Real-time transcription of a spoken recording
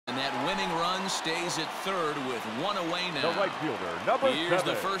stays at third with one away now. The right fielder, number 7. Here's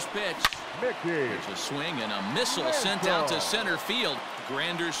the first pitch. Mickey. There's a swing and a missile sent out to center field.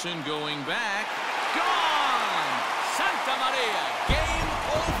 Granderson going back. Gone! Santa Maria, game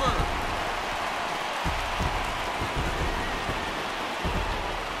over.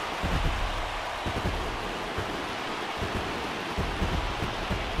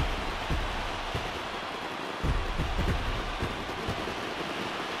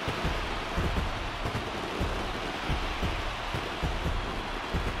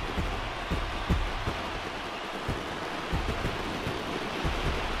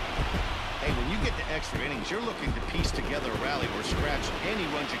 Extra innings, you're looking to piece together a rally or scratch any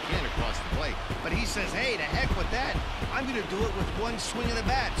runs you can across the plate. But he says, hey, to heck with that. I'm going to do it with one swing of the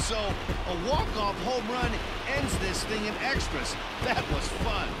bat. So a walk-off home run ends this thing in extras. That was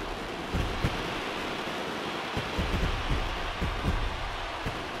fun.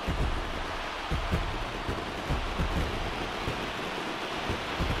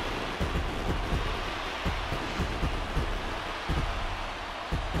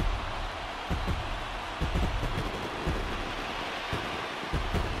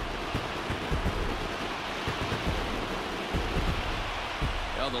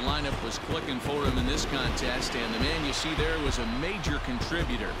 Well, the lineup was clicking for him in this contest, and the man you see there was a major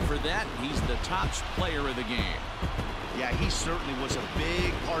contributor. For that, he's the top player of the game. Yeah, he certainly was a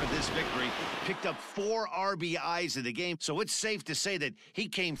big part of this victory. Picked up 4 RBIs in the game, so it's safe to say that he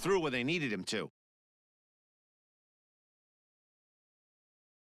came through when they needed him to.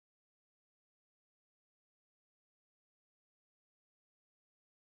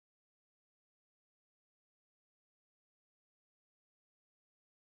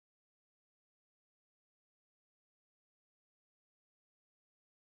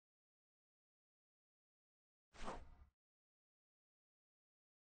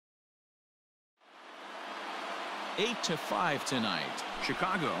 Eight 8-5 tonight.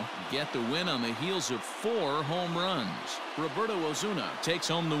 Chicago get the win on the heels of 4 home runs. Roberto Ozuna takes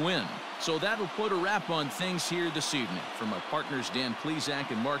home the win. So that'll put a wrap on things here this evening. From our partners Dan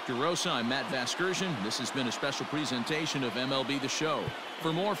Plesac and Mark DeRosa, I'm Matt Vasgersian. This has been a special presentation of MLB The Show.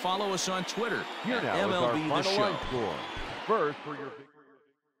 For more, follow us on Twitter Here at now MLB is our The final Show. line score. First for your